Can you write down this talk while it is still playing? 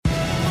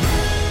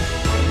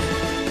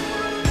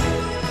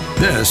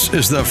This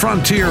is the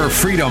Frontier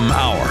Freedom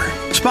Hour,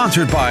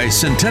 sponsored by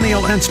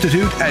Centennial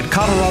Institute at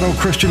Colorado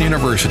Christian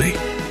University.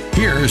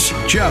 Here's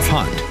Jeff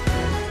Hunt.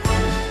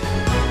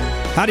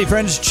 Howdy,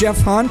 friends. Jeff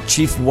Hunt,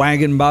 chief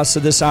wagon boss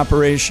of this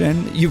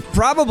operation. You've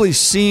probably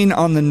seen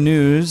on the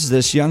news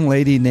this young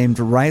lady named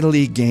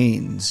Riley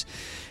Gaines.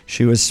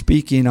 She was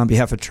speaking on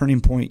behalf of Turning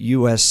Point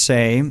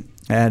USA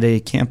at a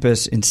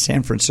campus in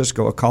San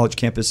Francisco, a college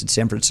campus in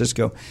San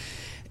Francisco.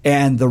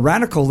 And the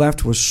radical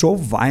left was so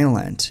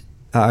violent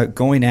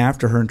going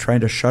after her and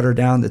trying to shut her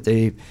down that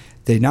they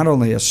not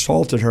only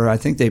assaulted her, I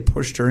think they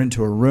pushed her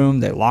into a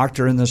room. They locked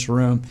her in this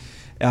room.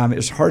 It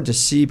was hard to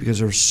see because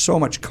there was so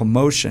much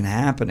commotion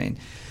happening.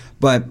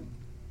 But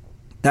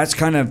that's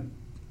kind of,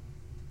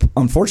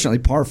 unfortunately,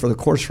 par for the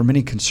course for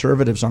many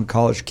conservatives on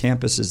college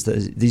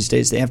campuses these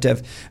days. They have to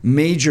have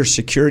major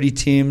security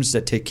teams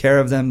that take care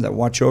of them, that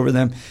watch over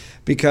them,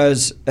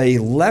 because a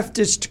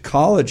leftist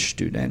college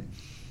student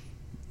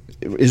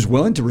is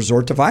willing to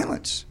resort to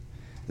violence.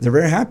 They're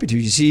very happy to.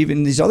 You see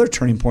even these other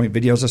Turning Point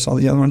videos. I saw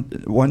the other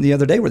one the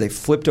other day where they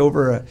flipped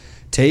over a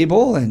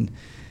table and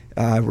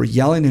were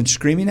yelling and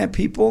screaming at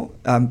people.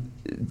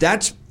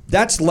 That's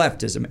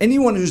leftism.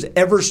 Anyone who's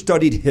ever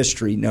studied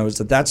history knows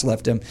that that's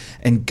leftism,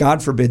 and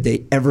God forbid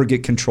they ever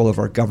get control of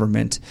our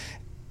government,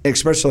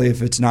 especially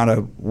if it's not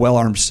a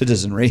well-armed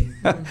citizenry.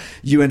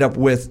 You end up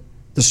with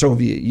the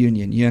Soviet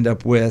Union. You end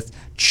up with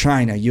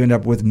China. You end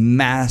up with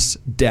mass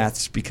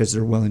deaths because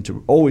they're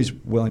always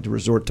willing to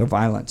resort to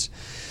violence.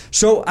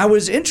 So I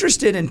was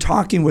interested in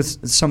talking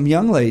with some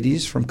young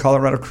ladies from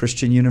Colorado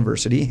Christian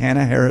University,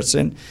 Hannah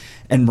Harrison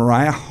and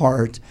Mariah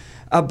Hart,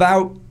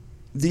 about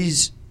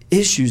these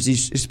issues,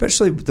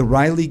 especially the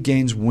Riley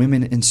Gaines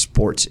women in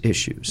sports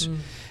issues.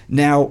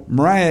 Now,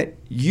 Mariah,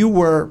 you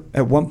were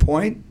at one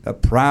point a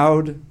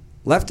proud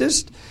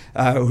leftist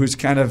who's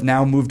kind of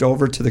now moved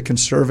over to the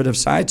conservative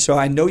side. So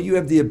I know you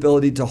have the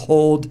ability to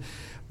hold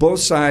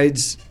both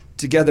sides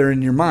together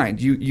in your mind.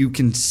 You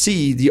can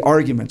see the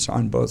arguments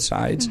on both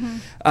sides,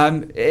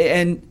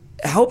 and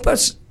help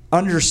us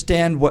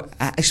understand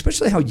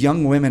especially how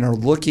young women are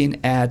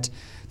looking at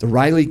the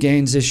Riley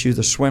Gaines issue,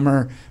 the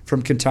swimmer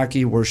from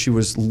Kentucky, where she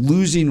was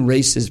losing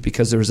races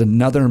because there was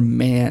another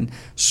man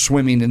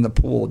swimming in the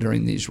pool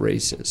during these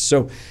races.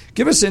 So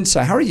give us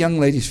insight. How are young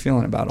ladies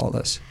feeling about all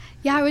this?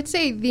 Yeah, I would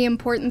say the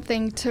important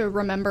thing to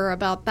remember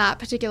about that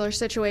particular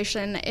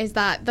situation is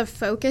that the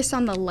focus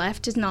on the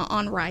left is not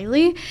on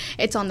Riley.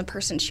 It's on the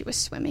person she was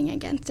swimming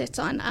against. It's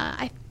on,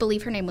 I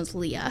believe her name was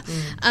Leah.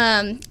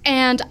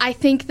 And I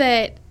think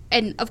that,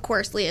 and of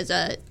course, Leah is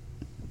a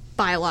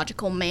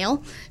biological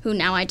male who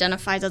now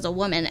identifies as a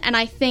woman. And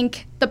I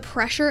think the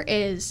pressure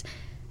is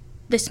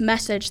this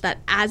message that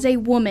as a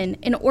woman,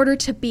 in order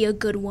to be a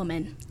good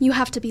woman, you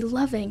have to be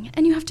loving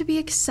and you have to be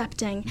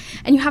accepting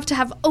and you have to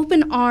have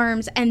open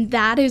arms, and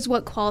that is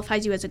what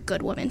qualifies you as a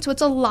good woman. So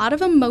it's a lot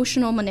of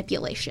emotional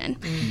manipulation.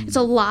 It's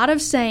a lot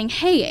of saying,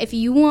 hey, if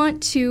you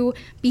want to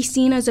be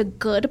seen as a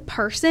good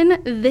person,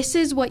 this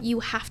is what you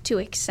have to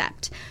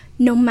accept,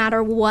 no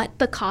matter what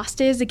the cost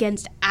is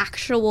against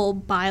actual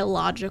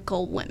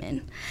biological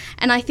women.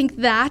 And I think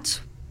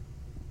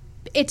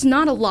it's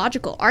not a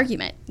logical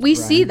argument. We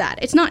see that.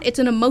 It's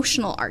an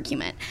emotional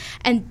argument.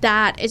 And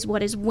that is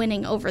what is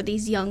winning over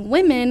these young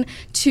women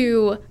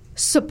to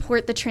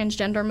support the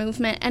transgender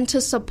movement and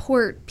to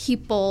support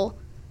people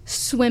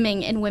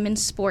swimming in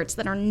women's sports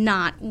that are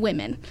not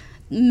women.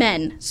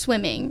 Men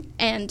swimming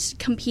and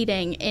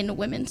competing in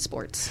women's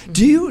sports.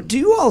 Do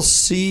you all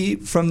see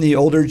from the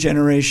older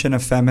generation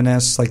of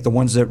feminists, like the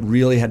ones that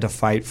really had to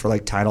fight for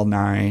like Title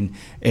IX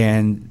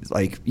and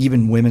like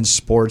even women's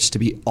sports to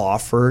be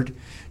offered,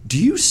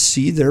 do you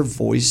see their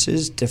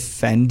voices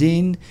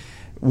defending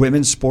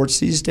women's sports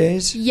these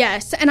days?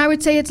 Yes, and I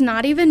would say it's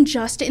not even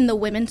just in the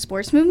women's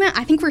sports movement.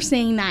 I think we're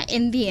seeing that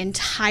in the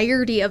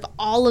entirety of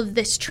all of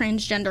this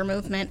transgender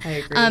movement. I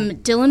agree.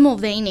 Dylan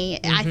Mulvaney,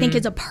 I think,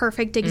 is a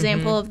perfect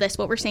example of this,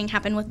 what we're seeing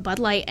happen with Bud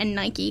Light and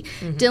Nike.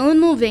 Dylan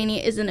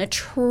Mulvaney is an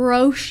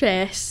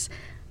atrocious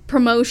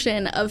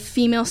promotion of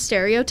female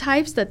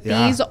stereotypes that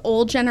these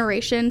old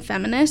generation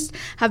feminists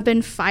have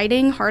been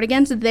fighting hard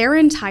against their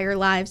entire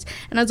lives.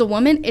 And as a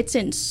woman, it's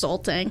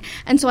insulting.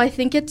 And so I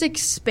think it's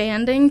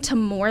expanding to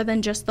more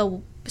than just the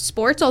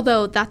sports,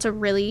 although that's a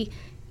really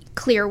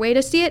clear way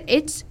to see it.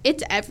 It's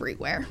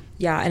everywhere.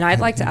 Yeah, and I'd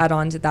like to add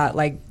on to that,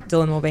 like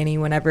Dylan Mulvaney,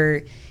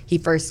 whenever he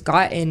first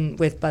got in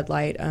with Bud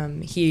Light,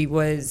 he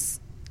was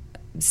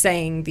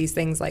saying these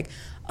things like,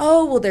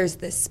 oh, well, there's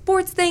this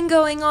sports thing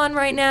going on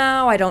right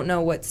now. I don't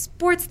know what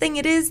sports thing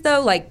it is,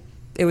 though. Like,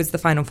 it was the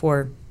Final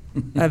Four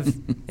of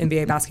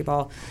NBA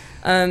basketball.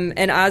 And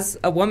as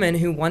a woman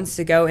who wants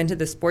to go into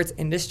the sports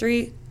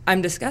industry,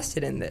 I'm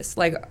disgusted in this.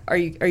 Like, are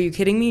you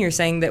kidding me? You're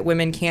saying that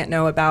women can't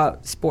know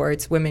about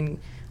sports. Women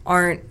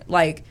aren't,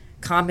 like,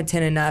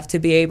 competent enough to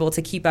be able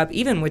to keep up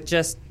even with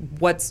just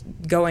what's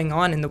going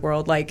on in the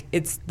world. Like,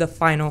 it's the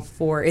Final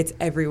Four. It's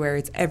everywhere.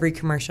 It's every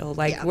commercial.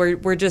 Like,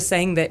 we're just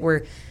saying that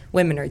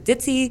women are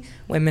ditzy.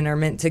 Women are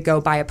meant to go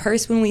buy a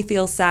purse when we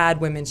feel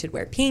sad. Women should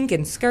wear pink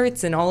and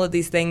skirts and all of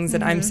these things.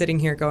 And I'm sitting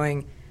here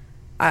going,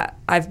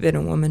 I've been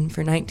a woman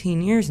for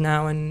 19 years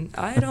now, and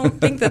I don't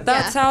think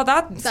that's how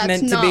that's meant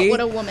to be. That's not what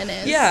a woman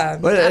is. Yeah.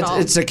 But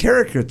it's a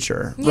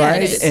caricature,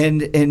 right? It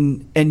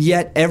is. And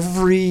yet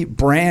every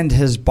brand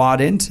has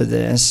bought into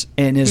this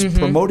and is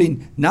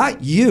promoting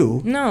not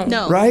you.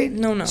 No. Right?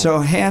 No. So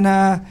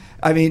Hannah,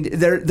 I mean,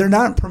 they're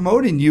not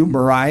promoting you,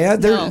 Mariah.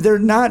 They're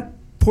not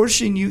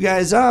pushing you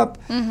guys up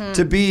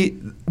to be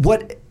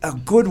what a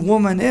good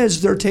woman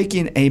is. They're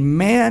taking a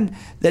man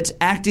that's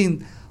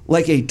acting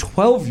like a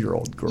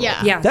 12-year-old girl.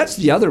 Yeah. That's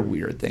the other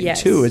weird thing,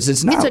 too.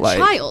 It's not it's a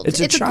child. It's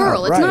a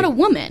girl. Right. It's not a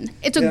woman.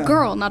 It's a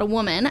girl, not a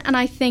woman. And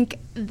I think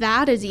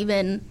that is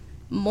even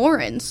more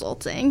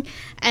insulting.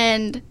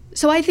 And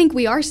so I think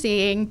we are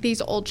seeing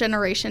these old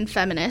generation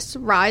feminists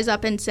rise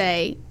up and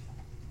say,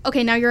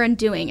 okay, now you're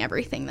undoing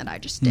everything that I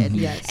just did.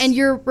 Yes. And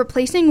you're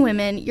replacing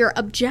women, you're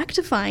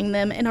objectifying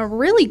them in a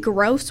really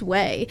gross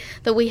way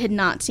that we had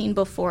not seen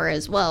before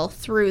as well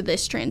through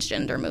this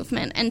transgender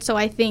movement. And so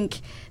I think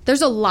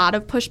there's a lot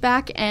of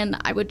pushback, and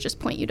I would just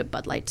point you to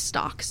Bud Light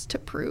stocks to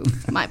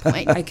prove my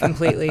point. I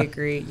completely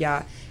agree,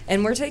 yeah.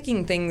 And we're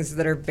taking things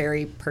that are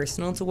very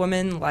personal to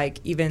women, like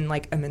even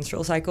like a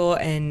menstrual cycle,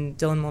 and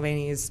Dylan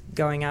Mulvaney is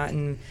going out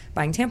and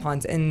buying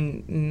tampons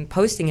and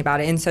posting about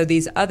it. And so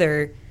these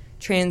other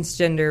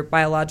transgender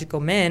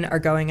biological men are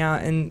going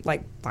out and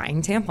like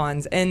buying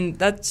tampons, and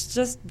that's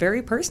just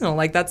very personal.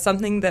 Like that's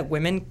something that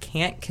women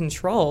can't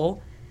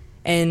control,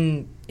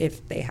 and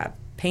if they have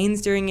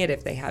pains during it,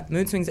 if they have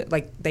mood swings,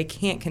 like they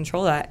can't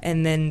control that.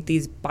 And then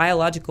these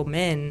biological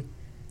men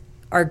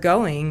are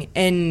going,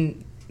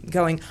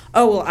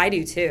 oh well, I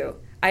do too,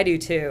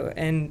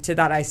 and to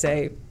that I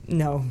say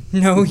no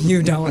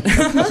you don't.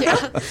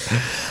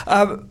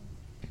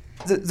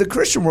 The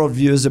Christian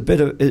worldview is a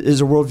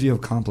worldview of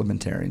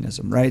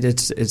complementarianism, right?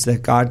 It's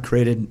that God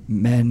created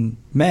men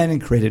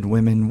and created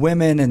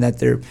women, and that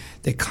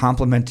they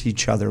complement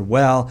each other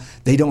well.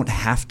 They don't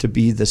have to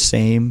be the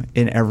same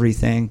in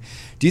everything.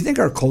 Do you think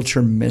our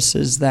culture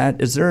misses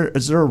that? Is there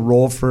a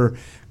role for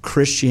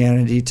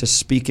Christianity to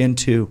speak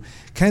into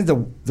kind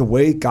of the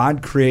way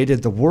God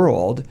created the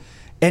world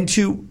and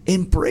to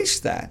embrace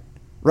that,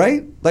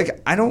 right?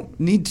 Like I don't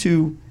need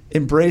to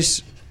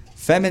embrace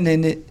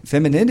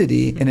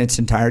femininity in its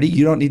entirety.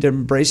 You don't need to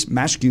embrace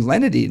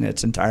masculinity in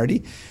its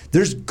entirety.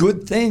 There's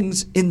good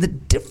things in the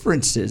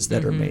differences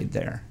that are made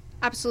there.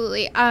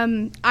 Absolutely.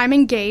 I'm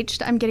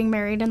engaged. I'm getting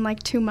married in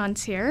like 2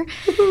 months here.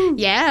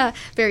 Yeah,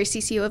 very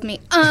CCU of me.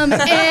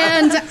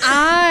 And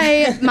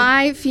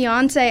my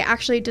fiance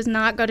actually does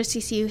not go to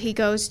CCU. He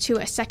goes to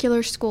a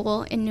secular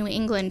school in New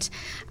England.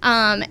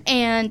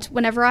 And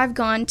whenever I've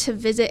gone to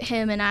visit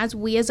him, and as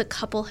we as a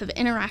couple have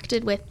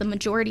interacted with the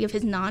majority of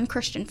his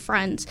non-Christian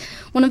friends,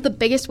 one of the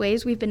biggest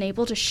ways we've been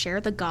able to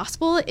share the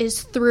gospel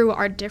is through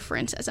our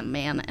difference as a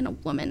man and a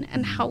woman,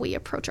 and how we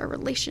approach our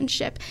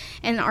relationship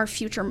and our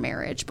future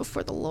marriage before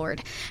the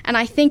Lord. And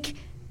I think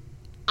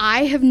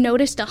I have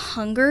noticed a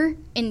hunger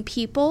in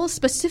people,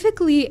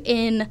 specifically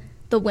in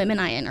the women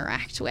I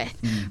interact with,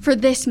 for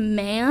this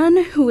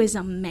man who is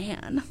a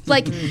man.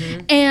 Like,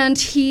 and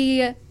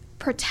he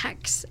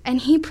protects and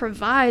he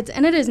provides,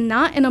 and it is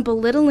not in a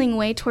belittling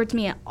way towards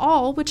me at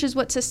all, which is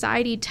what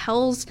society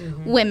tells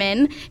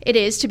women it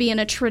is to be in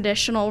a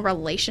traditional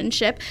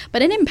relationship,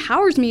 but it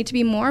empowers me to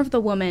be more of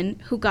the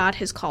woman who God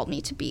has called me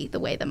to be, the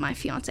way that my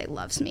fiance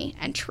loves me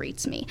and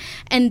treats me.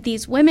 And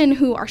these women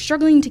who are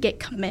struggling to get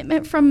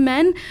commitment from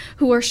men,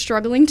 who are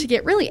struggling to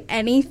get really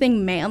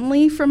anything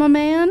manly from a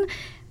man,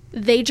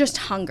 they just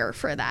hunger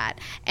for that.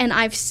 And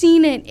I've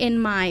seen it in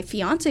my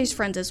fiance's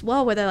friends as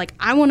well, where they're like,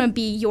 I want to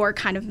be your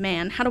kind of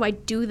man. How do I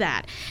do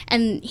that?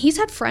 And he's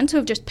had friends who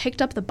have just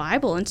picked up the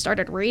Bible and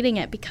started reading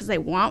it because they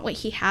want what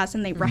he has,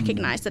 and they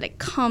recognize that it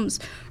comes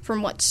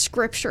from what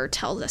Scripture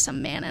tells us a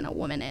man and a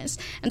woman is.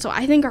 And so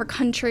I think our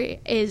country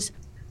is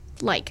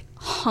like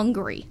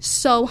hungry,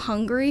 so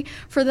hungry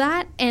for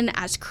that. And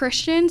as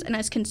Christians and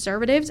as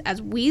conservatives,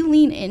 as we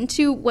lean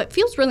into what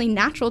feels really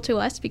natural to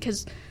us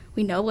because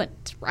we know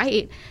what's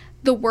right,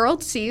 the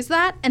world sees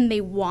that and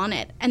they want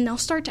it, and they'll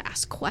start to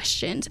ask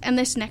questions. And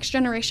this next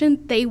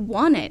generation, they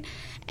want it,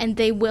 and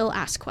they will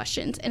ask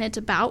questions. And it's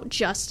about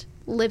just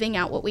living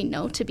out what we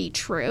know to be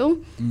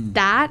true.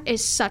 That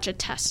is such a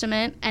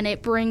testament, and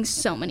it brings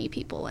so many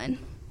people in.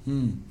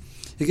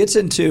 It gets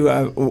into,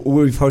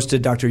 we've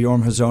hosted Dr.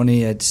 Yoram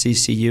Hazony at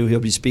CCU. He'll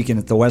be speaking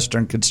at the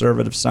Western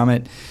Conservative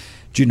Summit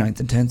June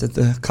 9th and 10th at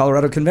the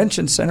Colorado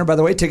Convention Center. By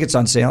the way, tickets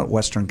on sale at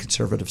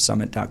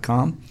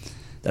westernconservativesummit.com.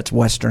 That's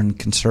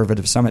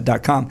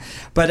westernconservativesummit.com.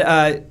 But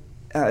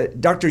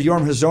Dr.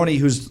 Yoram Hazony,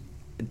 who's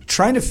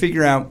trying to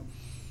figure out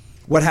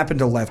what happened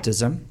to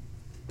leftism.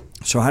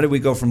 So how do we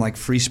go from like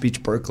Free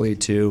Speech Berkeley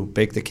to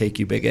bake the cake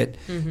you bigot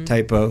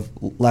type of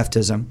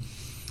leftism?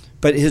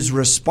 But his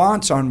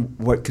response on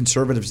what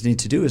conservatives need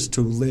to do is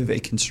to live a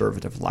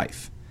conservative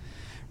life,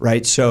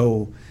 right?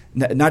 So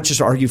not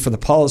just argue for the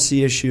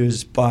policy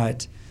issues,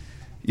 but,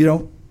 you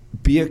know,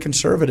 be a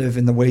conservative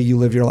in the way you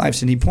live your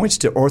lives. And he points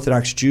to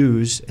Orthodox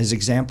Jews as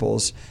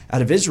examples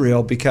out of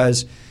Israel,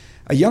 because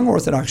a young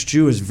Orthodox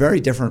Jew is very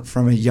different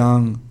from a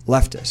young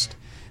leftist.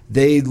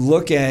 they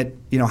look at,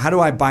 how do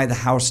I buy the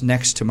house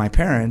next to my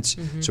parents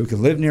so we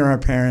can live near our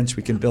parents,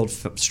 we can build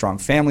strong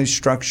family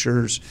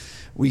structures,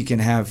 we can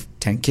have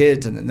 10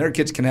 kids, and then their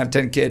kids can have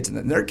 10 kids, and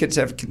then their kids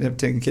can have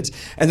 10 kids.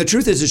 And the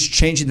truth is, it's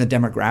changing the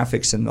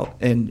demographics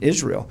in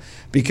Israel,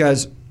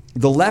 because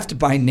the left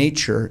by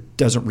nature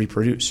doesn't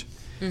reproduce.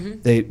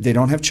 They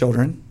don't have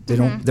children. They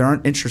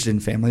aren't interested in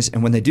families,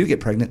 and when they do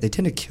get pregnant, they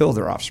tend to kill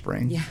their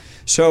offspring. Yeah.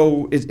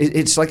 So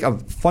it's like a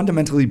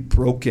fundamentally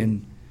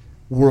broken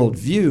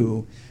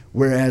worldview,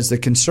 whereas the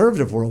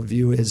conservative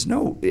worldview is,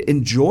 no,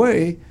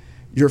 enjoy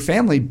your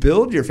family,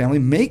 build your family,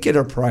 make it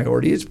a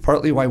priority. It's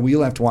partly why we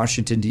left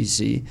Washington,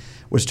 D.C.,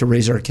 was to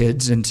raise our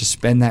kids and to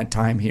spend that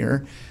time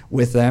here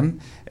with them.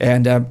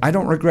 And I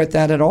don't regret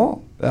that at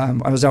all.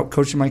 I was out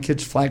coaching my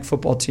kids' flag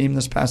football team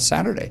this past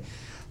Saturday.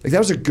 Like, that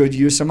was a good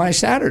use of my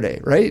Saturday,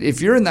 right?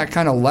 If you're in that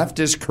kind of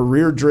leftist,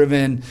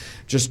 career-driven,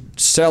 just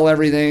sell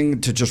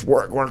everything to just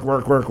work,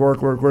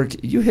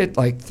 you hit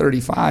like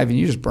 35 and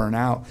you just burn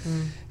out.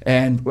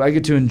 And I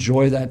get to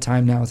enjoy that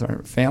time now with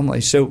our family.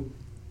 So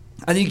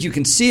I think you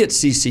can see at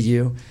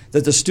CCU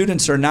that the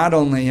students are not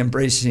only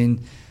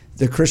embracing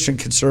the Christian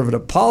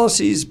conservative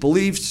policies,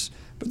 beliefs,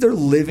 but they're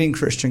living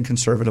Christian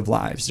conservative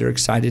lives. They're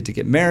excited to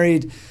get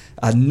married.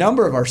 A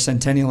number of our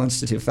Centennial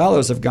Institute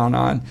fellows have gone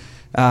on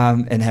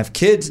and have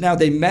kids now.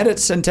 They met at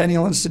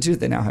Centennial Institute.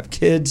 They now have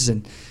kids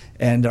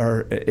and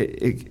are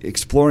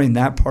exploring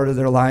that part of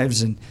their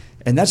lives. And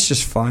that's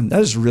just fun.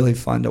 That is really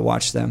fun to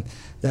watch them,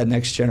 that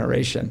next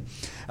generation.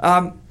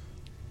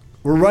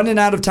 We're running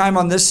out of time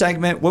on this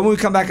segment. When we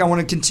come back, I want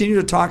to continue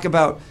to talk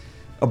about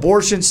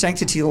abortion,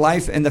 sanctity of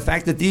life, and the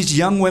fact that these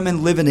young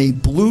women live in a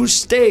blue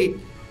state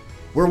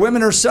where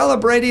women are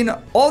celebrating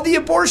all the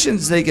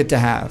abortions they get to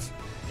have,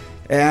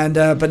 and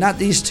but not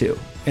these two.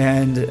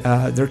 And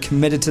they're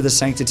committed to the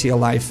sanctity of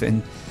life,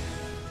 and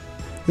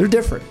they're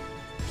different.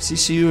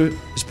 CCU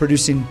is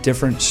producing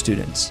different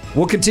students.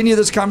 We'll continue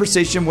this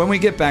conversation when we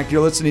get back.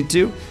 You're listening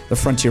to the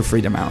Frontier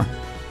Freedom Hour.